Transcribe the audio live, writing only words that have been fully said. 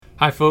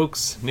Hi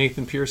folks,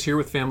 Nathan Pierce here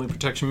with Family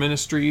Protection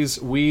Ministries.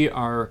 We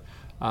are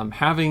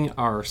having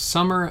our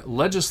summer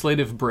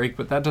legislative break,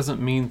 but that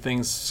doesn't mean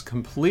things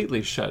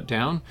completely shut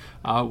down.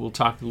 We'll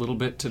talk a little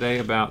bit today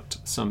about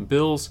some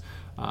bills,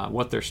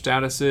 what their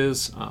status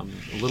is, a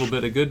little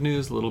bit of good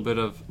news, a little bit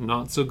of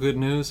not so good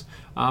news.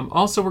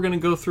 Also, we're going to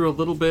go through a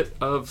little bit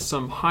of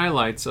some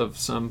highlights of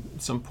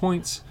some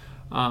points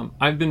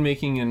I've been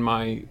making in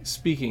my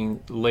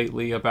speaking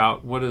lately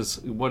about what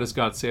does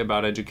God say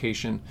about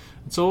education.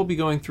 And so we'll be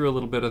going through a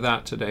little bit of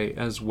that today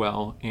as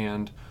well.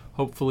 And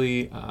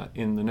hopefully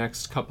in the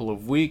next couple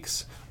of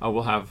weeks,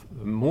 we'll have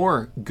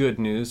more good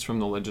news from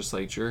the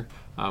legislature.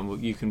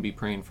 You can be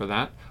praying for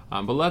that.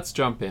 But let's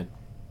jump in.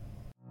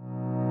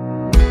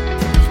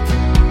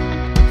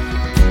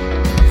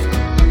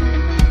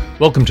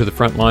 Welcome to the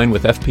Front Line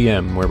with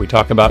FPM, where we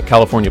talk about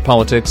California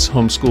politics,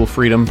 homeschool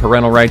freedom,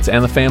 parental rights,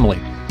 and the family.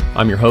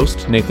 I'm your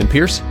host, Nathan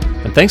Pierce,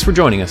 and thanks for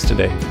joining us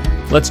today.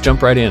 Let's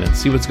jump right in and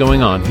see what's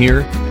going on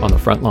here on the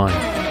Front Line.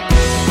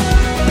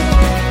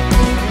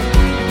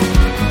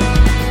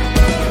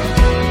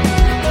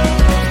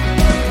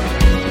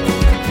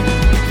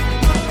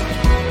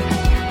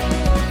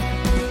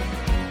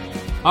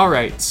 All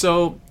right,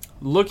 so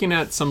looking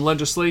at some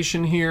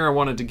legislation here, I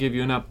wanted to give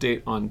you an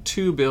update on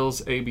two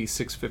bills, AB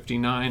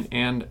 659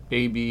 and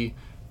AB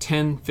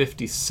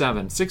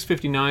 1057.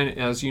 659,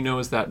 as you know,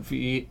 is that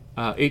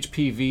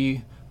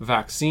HPV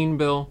vaccine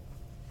bill,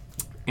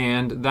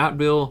 and that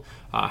bill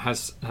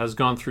has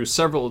gone through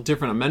several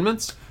different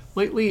amendments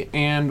lately,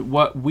 and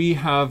what we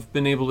have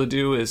been able to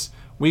do is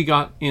we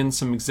got in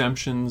some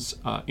exemptions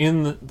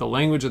in the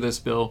language of this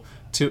bill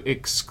to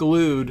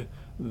exclude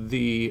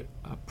the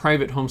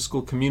private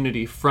homeschool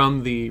community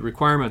from the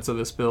requirements of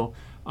this bill.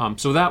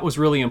 So that was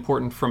really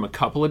important from a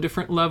couple of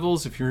different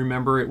levels. If you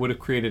remember, it would have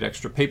created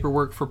extra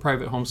paperwork for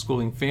private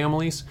homeschooling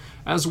families,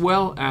 as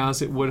well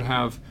as it would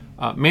have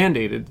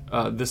mandated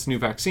this new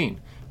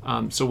vaccine.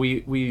 So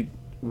we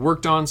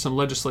worked on some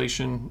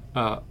legislation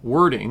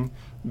wording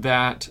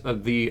that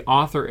the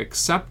author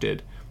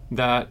accepted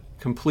that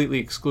completely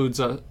excludes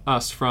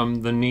us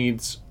from the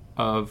needs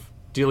of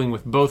dealing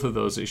with both of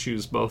those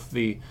issues, both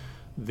the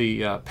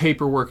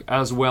paperwork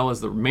as well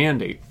as the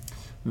mandate.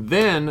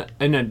 Then,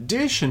 in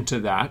addition to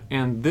that,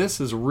 and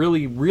this is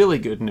really, really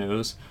good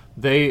news,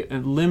 they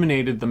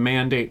eliminated the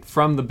mandate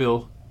from the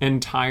bill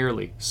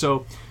entirely.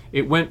 So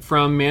it went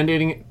from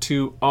mandating it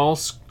to all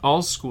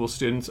school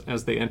students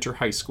as they enter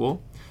high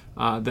school.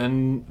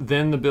 Then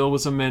the bill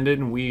was amended,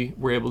 and we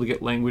were able to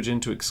get language in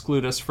to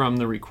exclude us from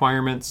the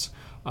requirements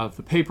of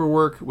the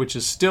paperwork, which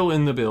is still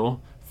in the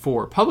bill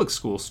for public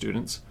school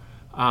students.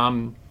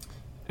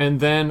 And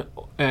then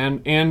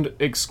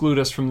exclude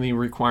us from the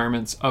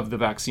requirements of the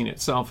vaccine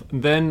itself.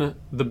 Then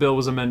the bill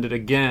was amended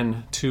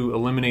again to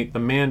eliminate the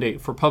mandate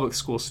for public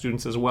school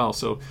students as well.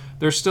 So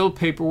there's still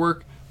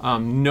paperwork,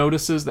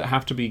 notices that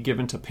have to be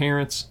given to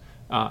parents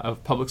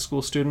of public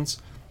school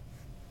students.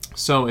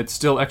 So it's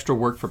still extra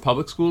work for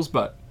public schools,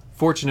 but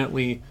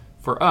fortunately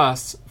for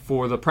us,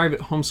 for the private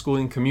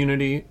homeschooling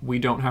community, we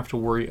don't have to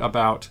worry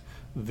about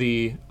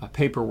the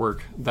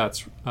paperwork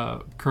that's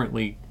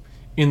currently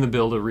in the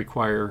bill to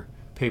require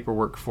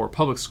paperwork for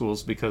public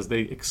schools, because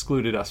they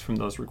excluded us from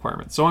those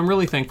requirements. So I'm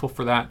really thankful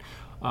for that.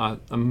 A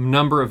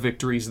number of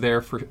victories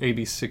there for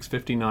AB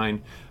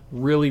 659.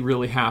 Really,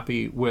 really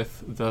happy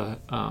with the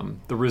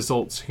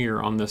results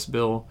here on this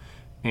bill.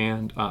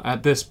 And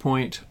at this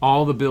point,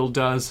 all the bill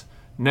does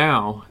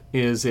now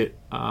is it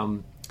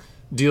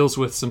deals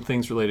with some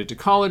things related to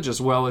college,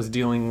 as well as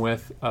dealing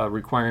with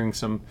requiring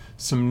some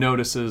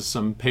notices,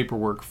 some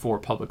paperwork for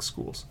public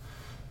schools.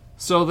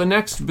 So the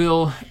next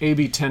bill,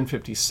 AB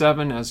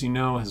 1057, as you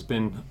know, has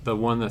been the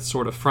one that's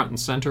sort of front and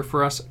center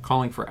for us,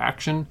 calling for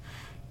action.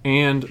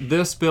 And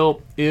this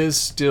bill is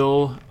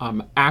still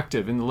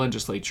active in the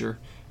legislature,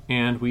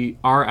 and we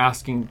are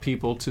asking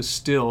people to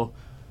still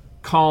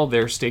call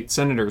their state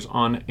senators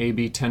on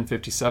AB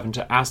 1057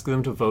 to ask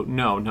them to vote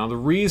no. Now, the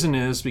reason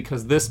is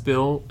because this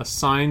bill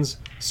assigns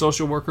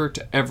social worker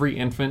to every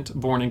infant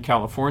born in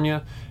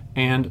California,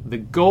 and the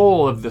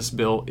goal of this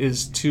bill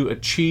is to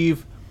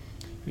achieve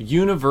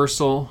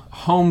universal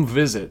home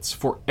visits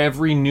for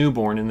every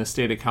newborn in the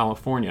state of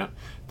California.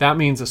 That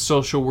means a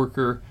social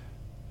worker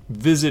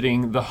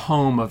visiting the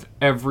home of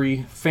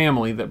every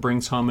family that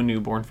brings home a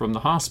newborn from the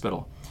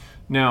hospital.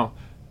 Now,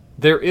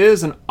 there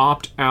is an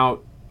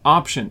opt-out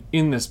option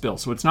in this bill,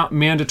 so it's not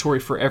mandatory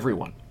for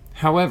everyone.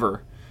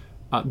 However,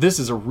 this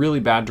is a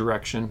really bad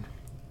direction.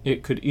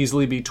 It could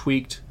easily be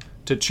tweaked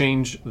to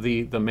change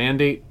the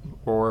mandate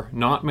or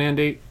not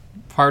mandate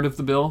part of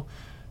the bill.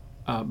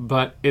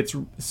 But it's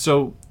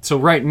so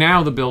right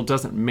now the bill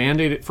doesn't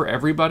mandate it for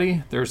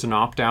everybody. There's an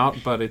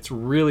opt-out, but it's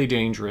really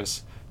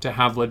dangerous to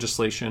have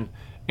legislation.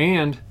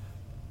 And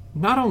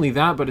not only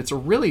that, but it's a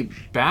really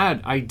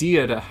bad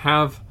idea to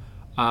have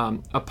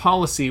a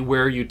policy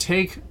where you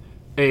take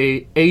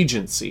the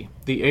agency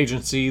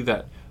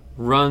that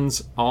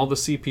runs all the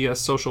CPS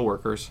social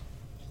workers,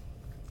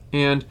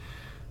 and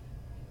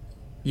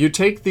you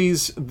take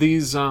these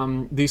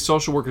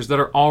social workers that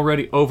are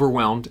already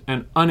overwhelmed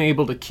and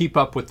unable to keep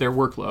up with their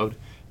workload,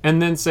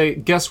 and then say,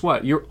 guess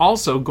what? You're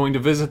also going to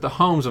visit the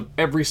homes of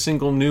every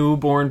single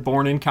newborn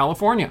born in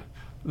California,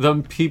 the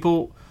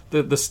people,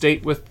 the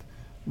state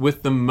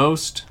with the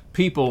most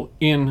people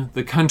in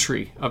the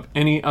country of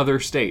any other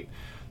state.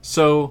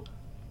 So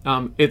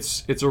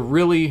it's a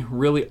really,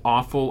 really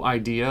awful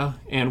idea,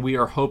 and we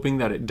are hoping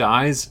that it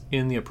dies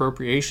in the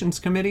Appropriations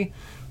Committee,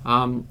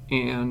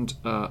 and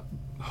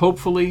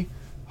hopefully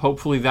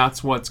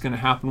that's what's going to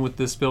happen with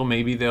this bill.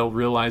 Maybe they'll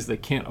realize they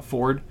can't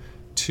afford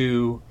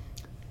to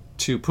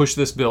push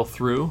this bill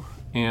through,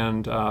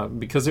 and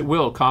because it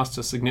will cost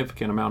a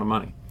significant amount of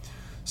money.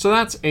 So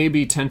that's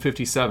AB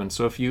 1057.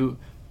 So if you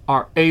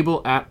are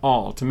able at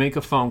all to make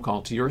a phone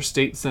call to your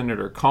state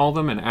senator, call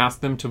them and ask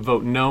them to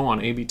vote no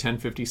on AB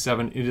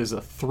 1057. It is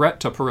a threat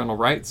to parental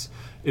rights.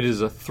 It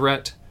is a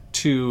threat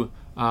to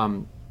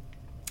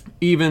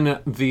even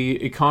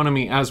the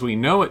economy as we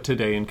know it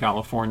today in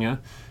California,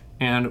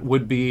 and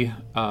would be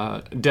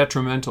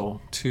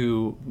detrimental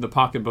to the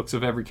pocketbooks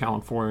of every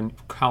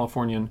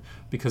Californian,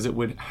 because it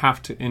would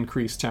have to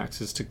increase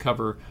taxes to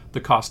cover the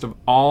cost of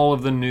all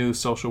of the new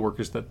social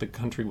workers that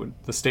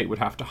the state would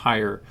have to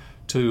hire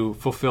to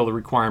fulfill the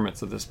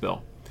requirements of this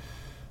bill.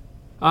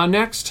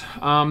 Next,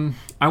 I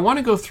want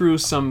to go through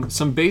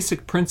some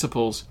basic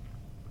principles,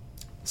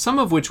 some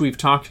of which we've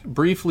talked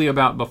briefly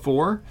about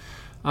before,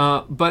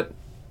 but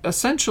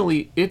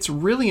essentially, it's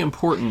really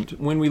important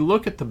when we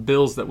look at the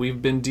bills that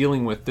we've been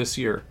dealing with this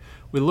year.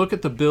 We look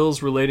at the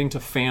bills relating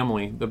to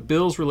family, the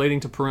bills relating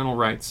to parental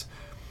rights.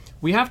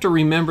 We have to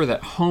remember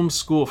that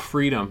homeschool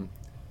freedom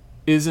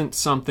isn't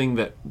something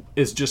that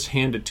is just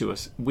handed to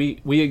us. We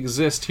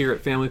exist here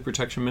at Family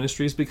Protection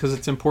Ministries because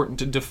it's important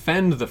to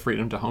defend the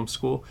freedom to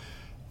homeschool,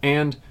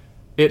 and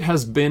it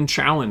has been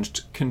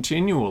challenged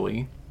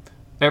continually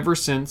ever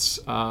since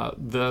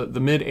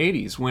the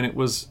mid-'80s, when it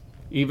was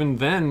even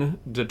then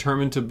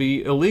determined to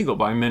be illegal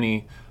by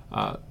many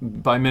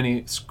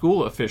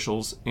school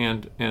officials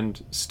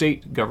and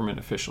state government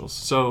officials.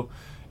 So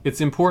it's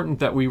important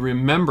that we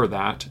remember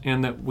that,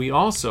 and that we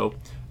also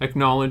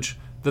acknowledge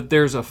that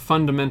there's a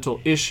fundamental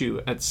issue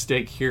at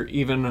stake here,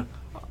 even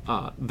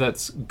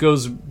that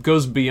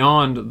goes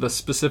beyond the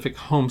specific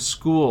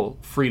homeschool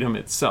freedom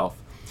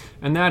itself,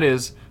 and that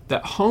is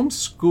that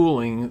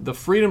homeschooling, the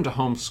freedom to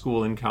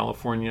homeschool in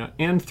California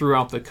and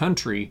throughout the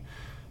country,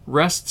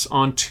 rests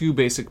on two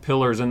basic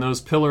pillars, and those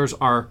pillars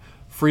are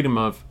freedom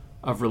of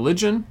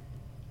religion,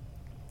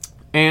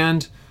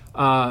 and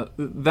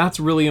that's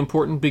really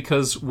important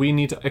because we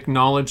need to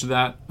acknowledge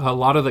that a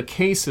lot of the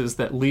cases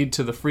that lead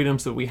to the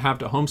freedoms that we have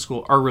to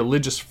homeschool are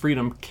religious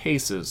freedom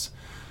cases,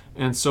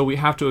 and so we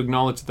have to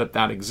acknowledge that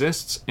that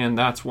exists, and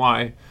that's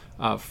why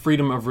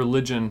freedom of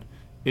religion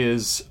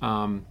is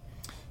an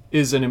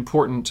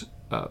important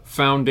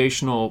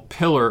foundational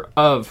pillar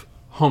of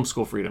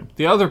homeschool freedom.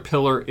 The other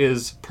pillar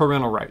is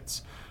parental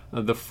rights,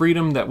 the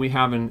freedom that we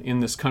have in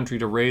this country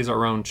to raise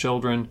our own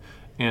children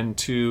and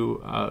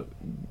to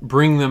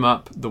bring them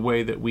up the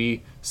way that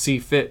we see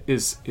fit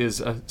is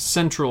a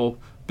central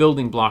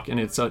building block,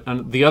 and it's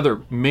the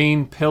other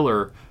main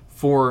pillar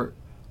for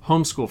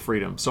homeschool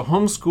freedom. So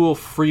homeschool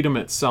freedom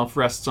itself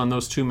rests on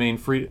those two main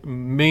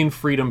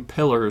freedom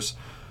pillars: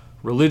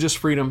 religious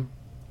freedom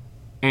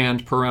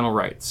and parental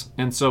rights.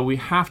 And so we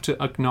have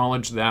to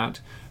acknowledge that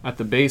at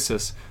the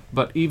basis.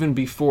 But even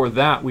before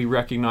that, we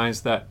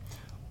recognize that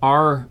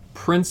our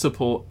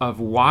principle of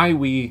why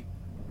we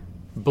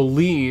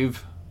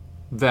believe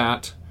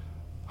that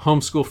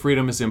homeschool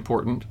freedom is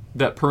important,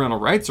 that parental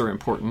rights are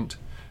important,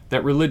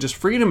 that religious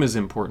freedom is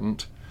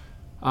important,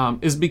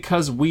 is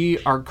because we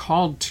are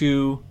called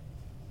to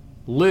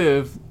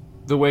live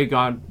the way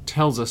God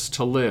tells us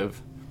to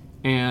live.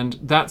 And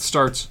that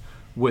starts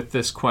with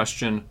this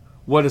question: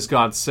 what does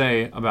God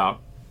say about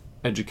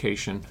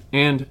education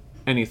and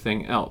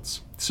anything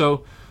else?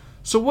 So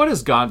what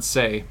does God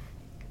say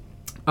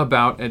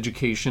about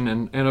education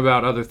and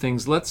about other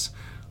things?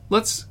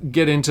 Let's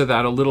get into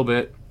that a little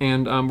bit.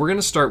 And we're going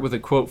to start with a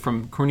quote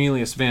from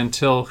Cornelius Van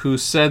Til, who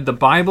said, "The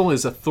Bible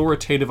is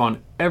authoritative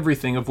on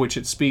everything of which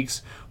it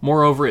speaks.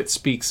 Moreover, it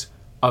speaks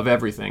of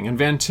everything." And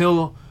Van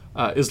Til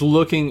is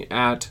looking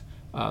at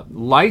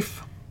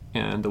life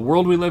and the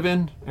world we live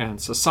in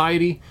and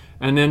society,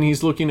 and then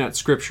he's looking at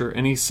Scripture,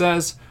 and he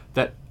says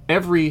that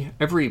every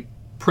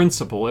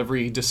principle,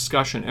 every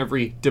discussion,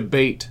 every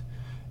debate,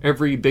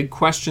 every big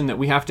question that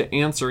we have to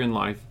answer in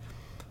life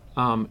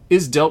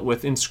is dealt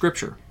with in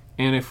Scripture.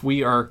 And if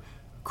we are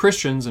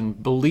Christians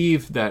and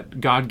believe that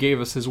God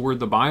gave us His Word,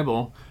 the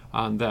Bible,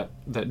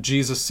 that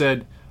Jesus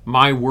said,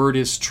 "My word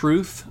is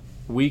truth,"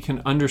 we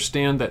can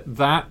understand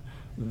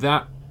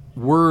that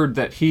word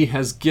that He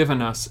has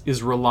given us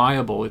is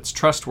reliable, it's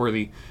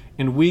trustworthy,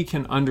 and we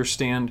can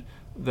understand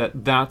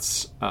that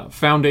that's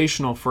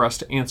foundational for us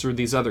to answer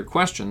these other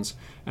questions.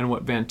 And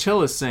what Van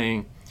Til is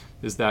saying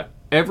is that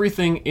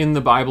everything in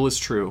the Bible is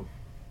true,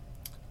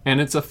 and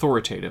it's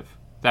authoritative.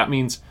 That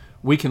means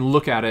we can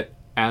look at it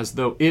as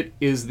though it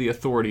is the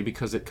authority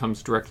because it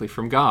comes directly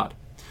from God.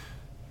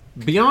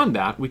 beyond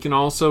that, we can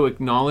also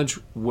acknowledge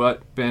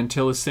what Van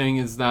Til is saying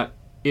is that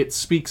it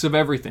speaks of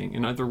everything.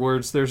 In other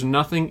words, there's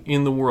nothing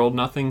in the world,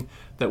 nothing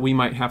that we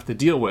might have to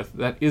deal with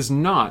that is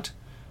not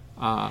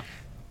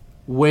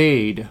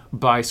weighed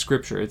by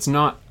Scripture. It's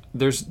not.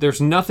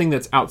 There's nothing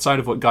that's outside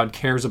of what God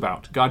cares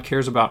about. God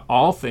cares about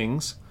all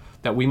things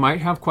that we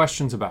might have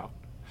questions about,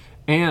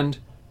 and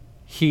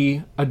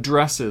He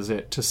addresses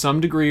it to some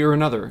degree or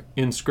another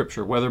in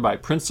Scripture, whether by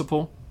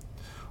principle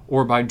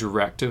or by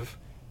directive.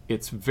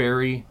 It's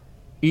very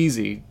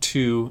easy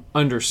to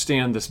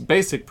understand this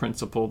basic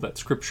principle that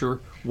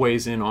Scripture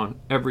weighs in on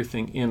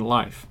everything in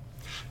life.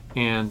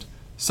 And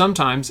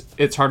sometimes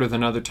it's harder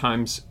than other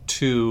times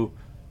to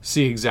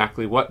see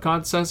exactly what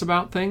God says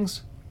about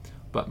things,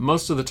 but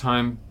most of the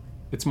time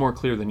it's more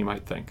clear than you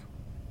might think.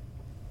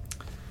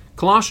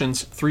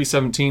 Colossians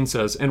 3:17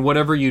 says, "And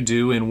whatever you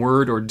do in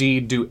word or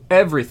deed, do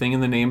everything in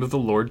the name of the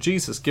Lord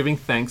Jesus, giving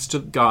thanks to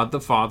God the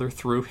Father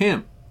through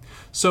Him."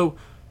 So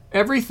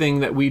everything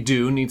that we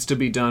do needs to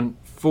be done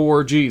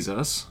for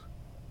Jesus.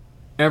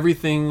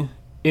 Everything,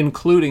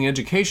 including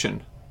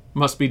education,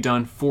 must be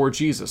done for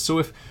Jesus. So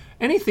if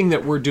anything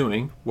that we're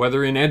doing,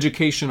 whether in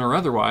education or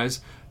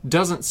otherwise,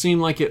 doesn't seem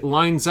like it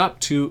lines up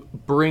to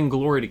bring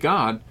glory to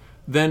God,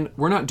 then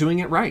we're not doing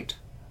it right.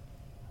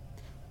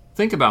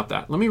 Think about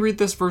that. Let me read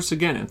this verse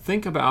again and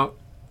think about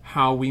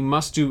how we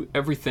must do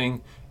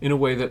everything in a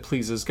way that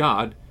pleases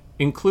God,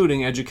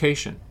 including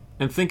education.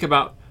 And think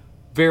about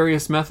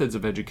various methods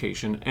of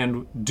education,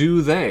 and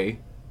do they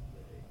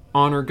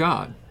honor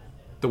God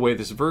the way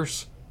this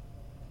verse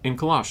in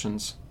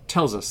Colossians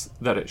tells us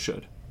that it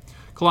should.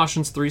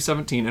 Colossians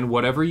 3:17, "And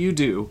whatever you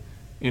do,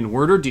 in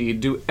word or deed,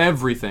 do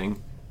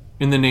everything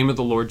in the name of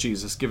the Lord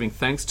Jesus, giving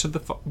thanks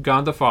to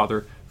God the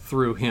Father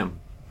through Him."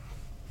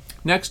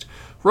 Next,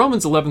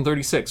 Romans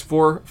 11:36,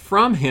 "For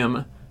from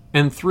Him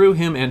and through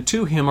Him and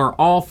to Him are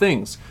all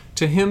things.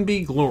 To Him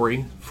be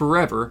glory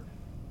forever.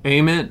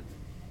 Amen."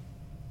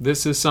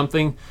 This is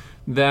something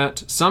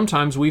that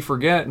sometimes we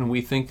forget, and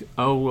we think,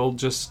 oh, we'll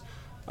just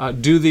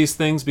do these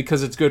things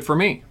because it's good for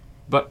me.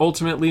 But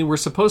ultimately, we're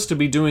supposed to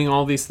be doing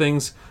all these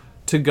things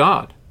to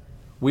God.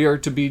 We are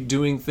to be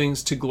doing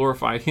things to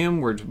glorify Him.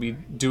 We're to be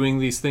doing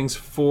these things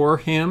for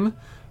Him,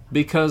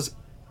 because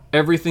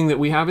everything that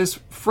we have is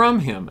from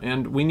Him,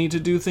 and we need to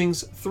do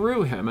things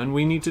through Him, and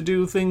we need to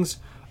do things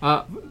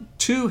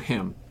to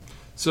Him.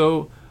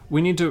 So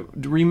we need to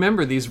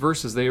remember these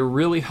verses. They are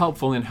really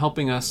helpful in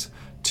helping us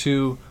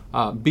to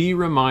be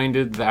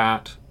reminded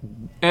that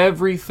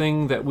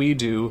everything that we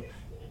do,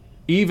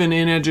 even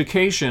in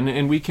education,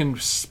 and we can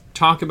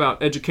talk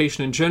about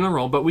education in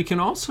general, but we can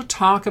also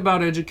talk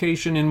about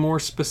education in more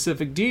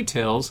specific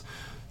details,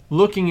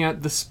 looking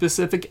at the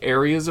specific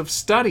areas of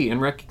study, and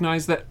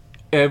recognize that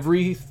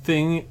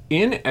everything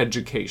in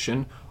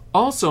education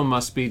also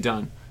must be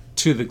done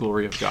to the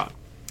glory of God.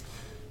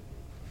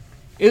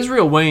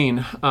 Israel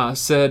Wayne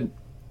said,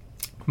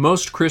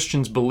 "Most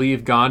Christians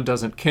believe God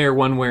doesn't care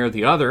one way or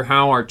the other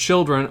how our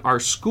children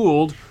are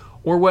schooled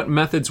or what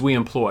methods we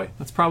employ."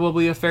 That's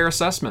probably a fair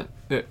assessment.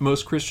 That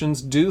most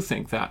Christians do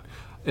think that.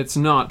 It's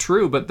not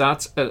true, but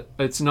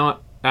it's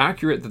not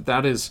accurate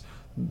that is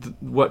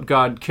what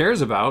God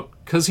cares about,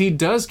 because He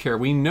does care.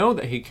 We know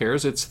that He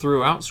cares. It's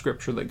throughout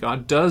Scripture that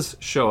God does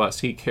show us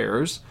He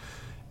cares.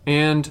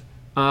 And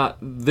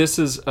this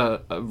is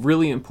a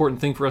really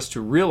important thing for us to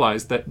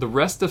realize, that the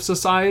rest of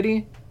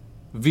society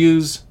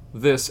views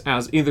this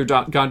as either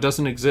God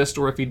doesn't exist,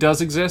 or if He does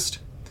exist,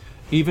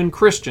 even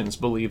Christians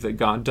believe that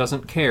God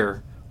doesn't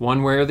care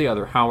one way or the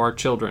other how our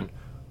children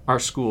are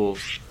schooled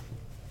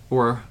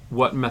or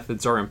what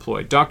methods are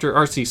employed. Dr.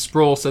 R.C.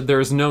 Sproul said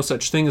there is no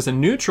such thing as a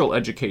neutral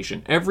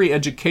education. Every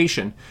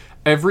education,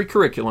 every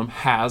curriculum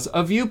has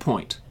a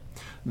viewpoint.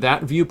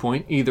 That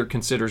viewpoint either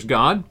considers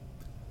God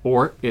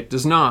or it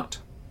does not.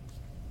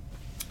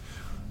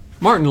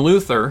 Martin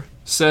Luther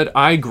said,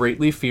 "I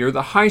greatly fear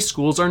the high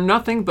schools are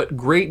nothing but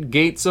great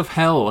gates of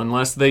hell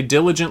unless they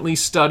diligently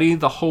study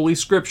the Holy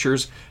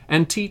Scriptures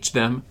and teach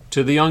them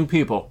to the young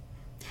people."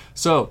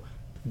 So,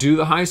 do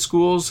the high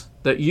schools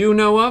that you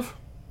know of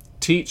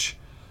teach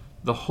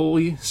the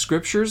Holy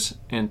Scriptures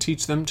and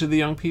teach them to the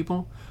young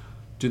people?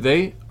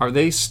 Are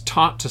they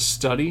taught to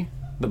study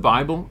the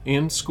Bible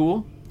in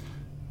school?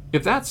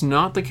 If that's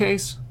not the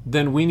case,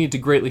 then we need to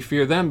greatly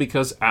fear them,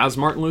 because, as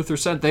Martin Luther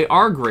said, they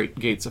are great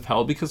gates of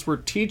hell, because we're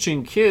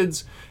teaching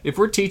kids, if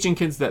we're teaching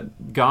kids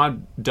that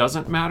God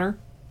doesn't matter,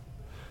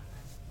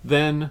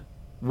 then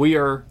we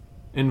are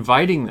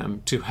inviting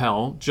them to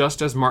hell,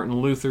 just as Martin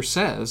Luther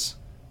says,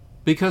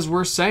 because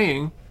we're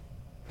saying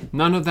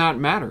none of that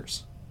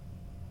matters.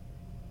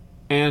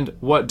 And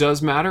what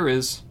does matter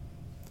is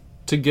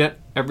to get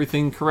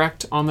everything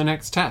correct on the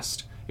next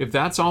test. If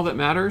that's all that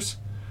matters,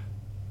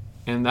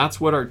 and that's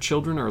what our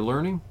children are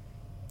learning,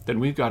 then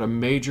we've got a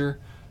major,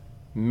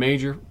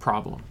 major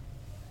problem.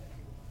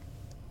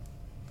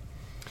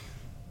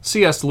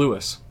 C.S.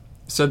 Lewis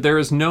said, "There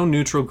is no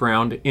neutral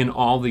ground in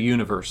all the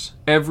universe.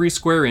 Every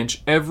square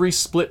inch, every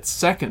split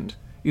second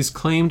is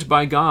claimed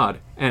by God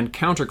and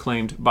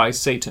counterclaimed by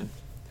Satan."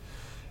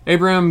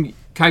 Abraham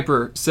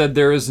Kuyper said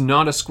there is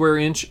not a square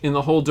inch in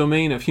the whole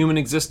domain of human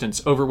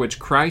existence over which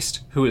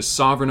Christ, who is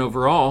sovereign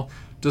over all,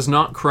 does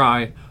not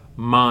cry,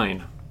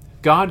 "Mine."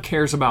 God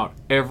cares about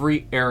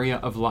every area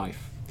of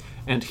life,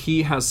 and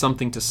he has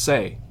something to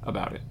say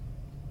about it.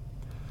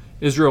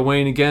 Israel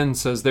Wayne again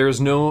says there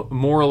is no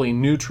morally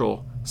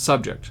neutral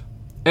subject.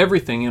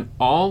 Everything in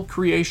all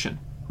creation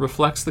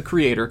reflects the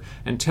Creator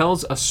and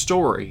tells a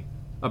story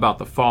about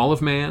the fall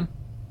of man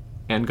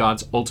and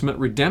God's ultimate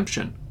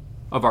redemption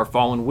of our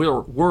fallen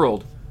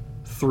world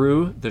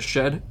through the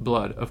shed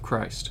blood of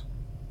Christ.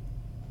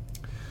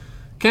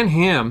 Ken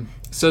Ham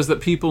says that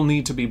people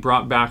need to be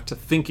brought back to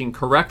thinking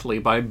correctly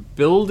by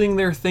building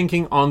their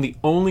thinking on the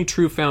only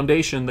true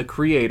foundation, the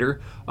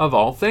Creator of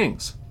all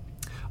things.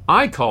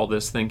 I call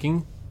this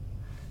thinking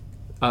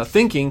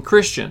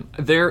Christian.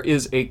 There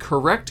is a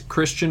correct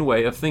Christian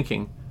way of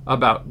thinking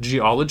about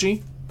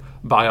geology,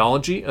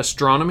 biology,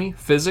 astronomy,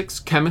 physics,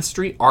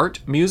 chemistry, art,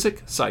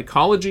 music,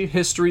 psychology,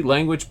 history,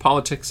 language,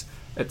 politics,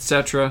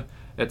 etc.,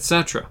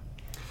 etc.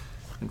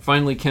 And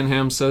finally, Ken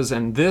Ham says,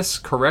 and this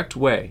correct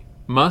way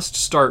must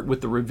start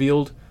with the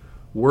revealed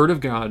Word of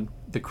God,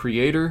 the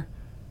Creator,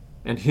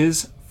 and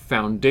His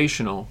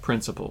foundational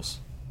principles.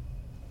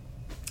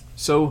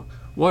 So,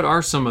 what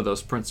are some of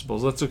those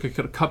principles? Let's look at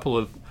a couple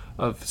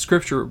of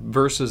scripture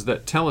verses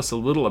that tell us a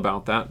little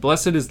about that.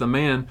 Blessed is the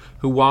man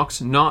who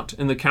walks not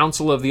in the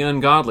counsel of the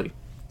ungodly.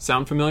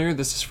 Sound familiar?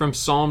 This is from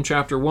Psalm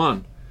chapter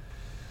 1.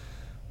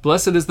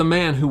 Blessed is the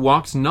man who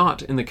walks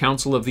not in the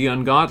counsel of the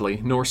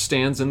ungodly, nor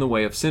stands in the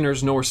way of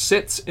sinners, nor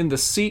sits in the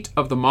seat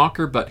of the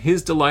mocker, but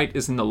his delight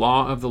is in the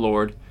law of the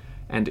Lord,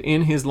 and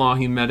in his law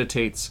he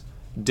meditates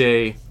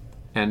day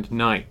and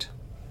night.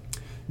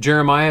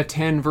 Jeremiah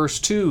 10 verse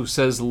 2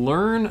 says,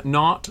 learn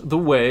not the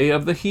way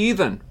of the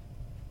heathen.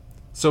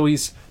 So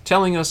he's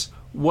telling us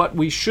what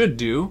we should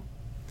do.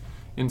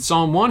 In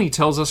Psalm 1 he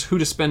tells us who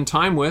to spend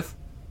time with,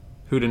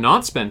 who to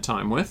not spend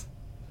time with,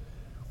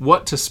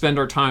 what to spend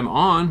our time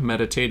on,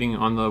 meditating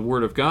on the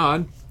Word of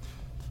God.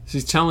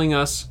 He's telling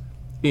us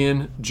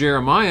in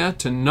Jeremiah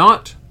to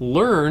not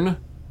learn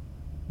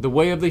the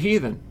way of the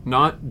heathen,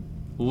 not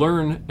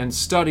learn and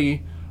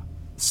study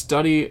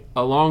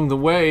along the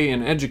way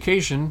in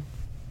education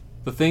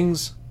the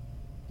things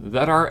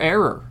that are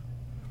error.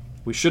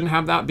 We shouldn't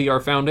have that be our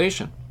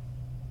foundation.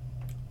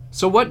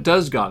 So what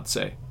does God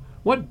say?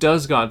 What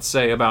does God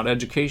say about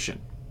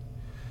education?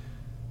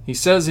 He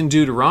says in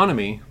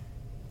Deuteronomy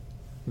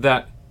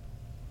that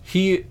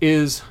He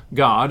is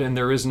God and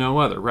there is no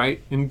other,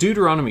 right? In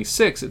Deuteronomy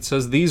 6, it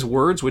says, these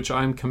words which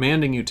I am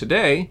commanding you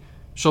today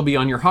shall be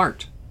on your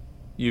heart.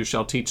 You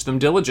shall teach them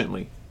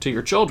diligently to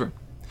your children.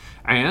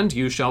 And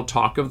you shall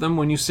talk of them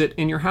when you sit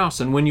in your house,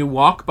 and when you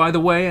walk by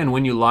the way, and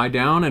when you lie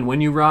down, and when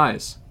you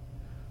rise.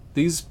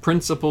 These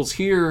principles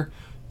here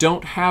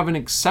don't have an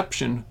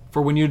exception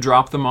for when you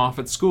drop them off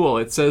at school.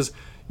 It says,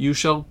 you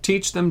shall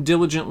teach them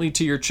diligently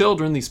to your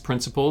children, these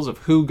principles of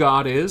who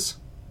God is.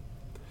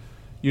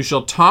 You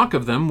shall talk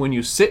of them when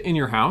you sit in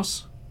your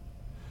house,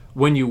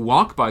 when you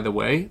walk by the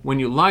way, when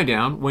you lie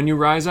down, when you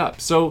rise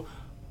up. So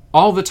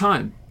all the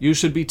time, you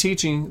should be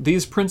teaching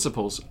these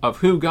principles of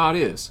who God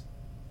is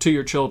to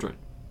your children.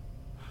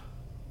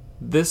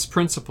 This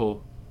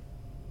principle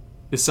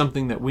is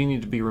something that we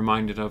need to be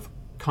reminded of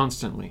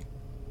constantly,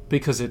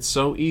 because it's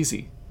so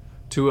easy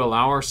to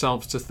allow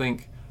ourselves to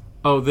think,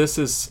 oh, this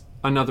is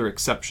another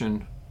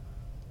exception.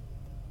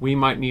 We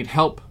might need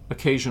help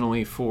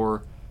occasionally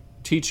for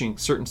teaching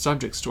certain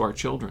subjects to our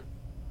children.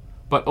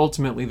 But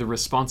ultimately, the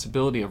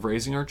responsibility of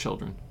raising our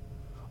children,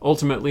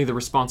 ultimately the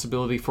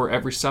responsibility for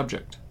every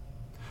subject,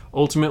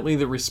 ultimately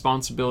the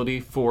responsibility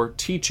for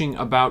teaching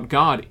about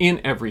God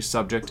in every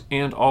subject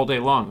and all day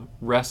long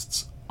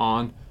rests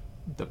on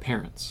the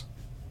parents.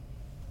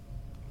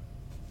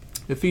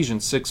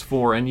 Ephesians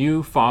 6:4, and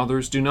you,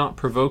 fathers, do not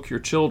provoke your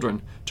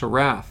children to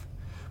wrath,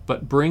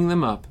 but bring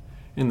them up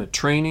in the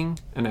training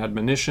and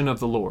admonition of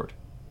the Lord.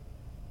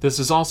 This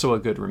is also a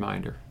good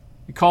reminder.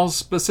 It calls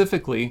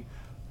specifically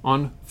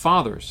on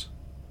fathers.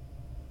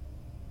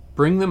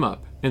 Bring them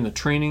up in the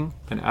training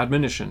and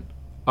admonition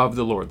of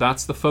the Lord.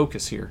 That's the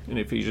focus here in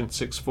Ephesians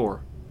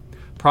 6:4.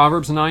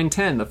 Proverbs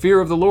 9:10, the fear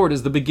of the Lord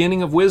is the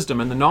beginning of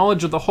wisdom, and the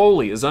knowledge of the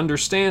holy is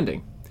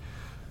understanding.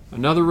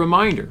 Another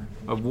reminder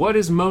of what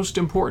is most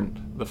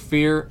important, the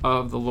fear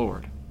of the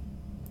Lord.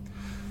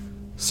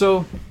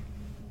 So,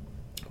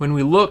 when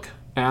we look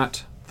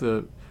at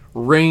the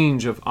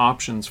range of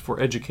options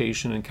for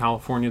education in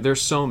California,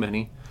 there's so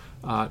many.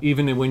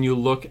 Even when you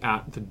look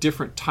at the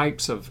different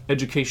types of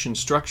education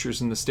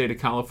structures in the state of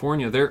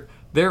California,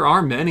 there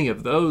are many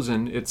of those,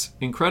 and it's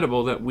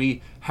incredible that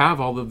we have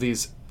all of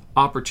these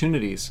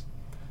opportunities.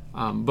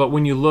 But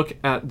when you look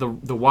at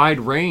the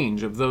wide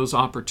range of those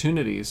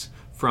opportunities,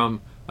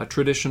 from a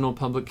traditional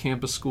public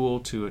campus school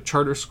to a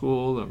charter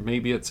school, or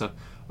maybe it's a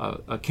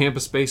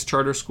campus-based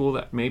charter school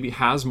that maybe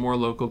has more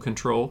local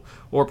control,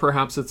 or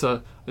perhaps it's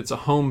a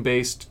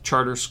home-based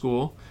charter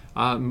school,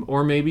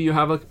 or maybe you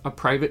have a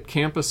private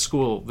campus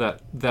school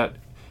that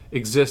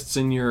exists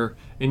in your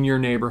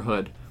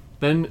neighborhood.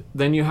 Then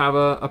you have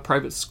a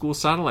private school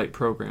satellite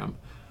program.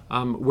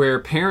 where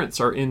parents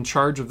are in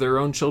charge of their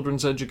own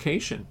children's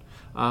education,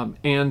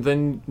 and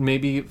then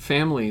maybe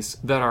families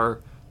that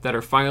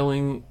are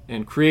filing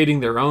and creating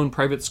their own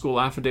private school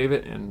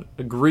affidavit and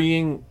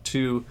agreeing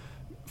to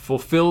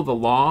fulfill the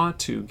law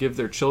to give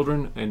their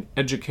children an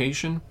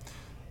education.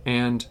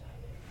 And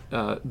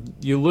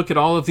you look at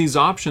all of these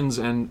options,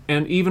 and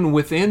even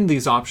within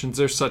these options,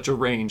 there's such a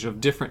range of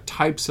different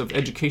types of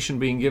education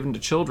being given to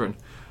children.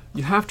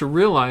 You have to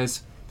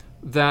realize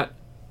that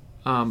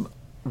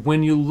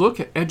when you look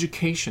at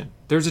education,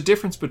 there's a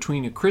difference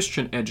between a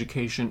Christian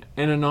education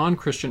and a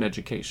non-Christian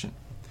education.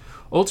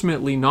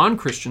 Ultimately,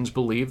 non-Christians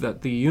believe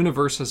that the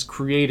universe has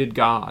created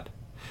God,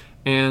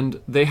 and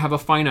they have a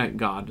finite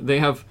God. They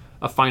have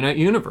a finite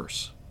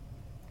universe.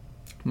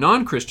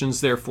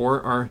 Non-Christians,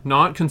 therefore, are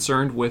not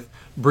concerned with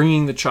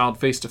bringing the child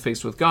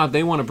face-to-face with God.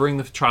 They want to bring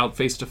the child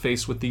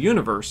face-to-face with the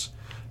universe.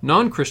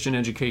 Non-Christian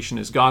education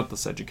is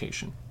godless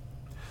education.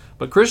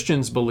 But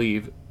Christians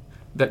believe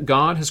that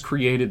God has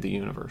created the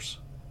universe.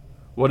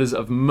 What is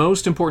of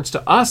most importance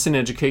to us in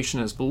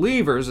education as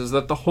believers is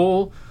that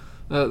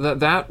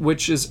that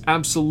which is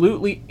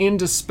absolutely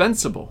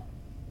indispensable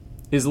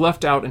is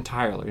left out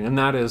entirely, and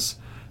that is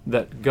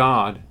that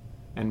God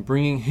and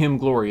bringing Him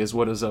glory is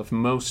what is of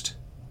most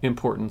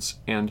importance,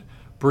 and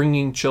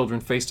bringing children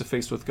face to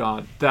face with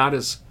God, that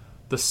is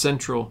the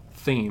central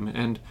theme.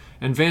 And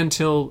Van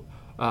Til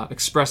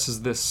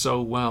expresses this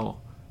so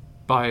well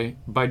by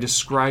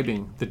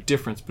describing the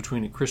difference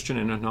between a Christian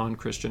and a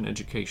non-Christian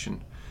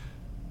education.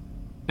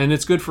 And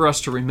it's good for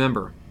us to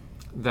remember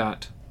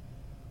that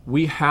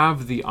we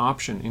have the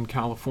option in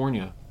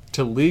California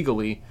to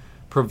legally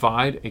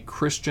provide a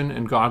Christian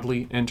and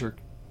godly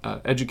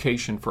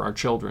education for our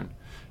children.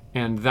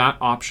 And that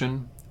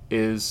option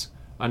is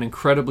an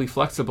incredibly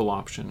flexible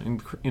option.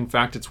 In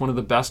fact, it's one of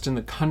the best in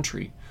the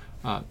country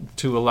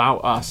to allow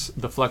us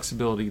the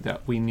flexibility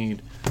that we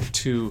need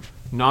to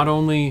not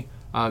only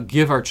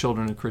give our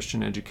children a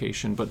Christian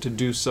education, but to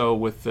do so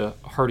with the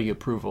hearty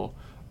approval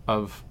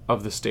of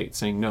the state,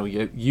 saying, no,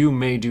 you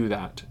may do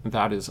that.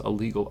 That is a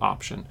legal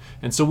option.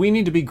 And so we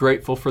need to be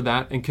grateful for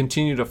that and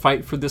continue to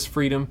fight for this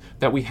freedom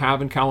that we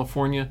have in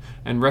California,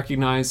 and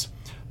recognize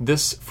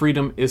this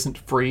freedom isn't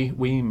free.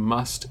 We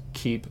must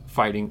keep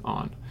fighting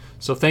on.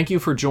 So thank you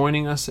for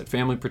joining us at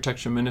Family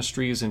Protection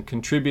Ministries and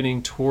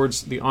contributing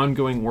towards the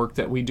ongoing work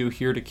that we do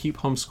here to keep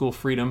homeschool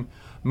freedom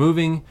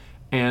moving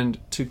and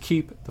to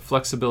keep the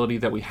flexibility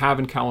that we have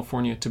in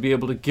California to be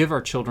able to give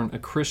our children a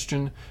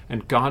Christian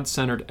and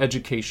God-centered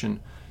education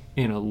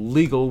in a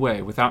legal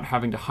way without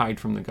having to hide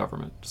from the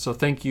government. So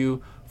thank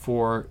you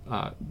for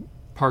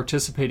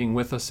participating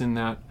with us in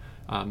that.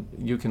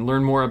 You can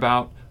learn more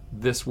about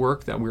this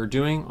work that we're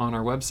doing on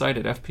our website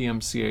at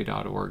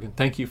fpmca.org. And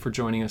thank you for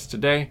joining us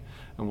today,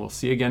 and we'll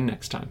see you again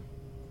next time.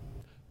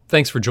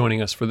 Thanks for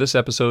joining us for this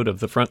episode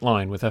of The Front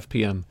Line with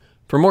FPM.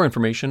 For more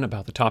information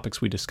about the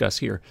topics we discuss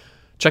here,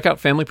 check out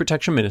Family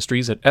Protection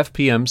Ministries at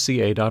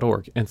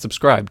fpmca.org and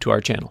subscribe to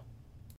our channel.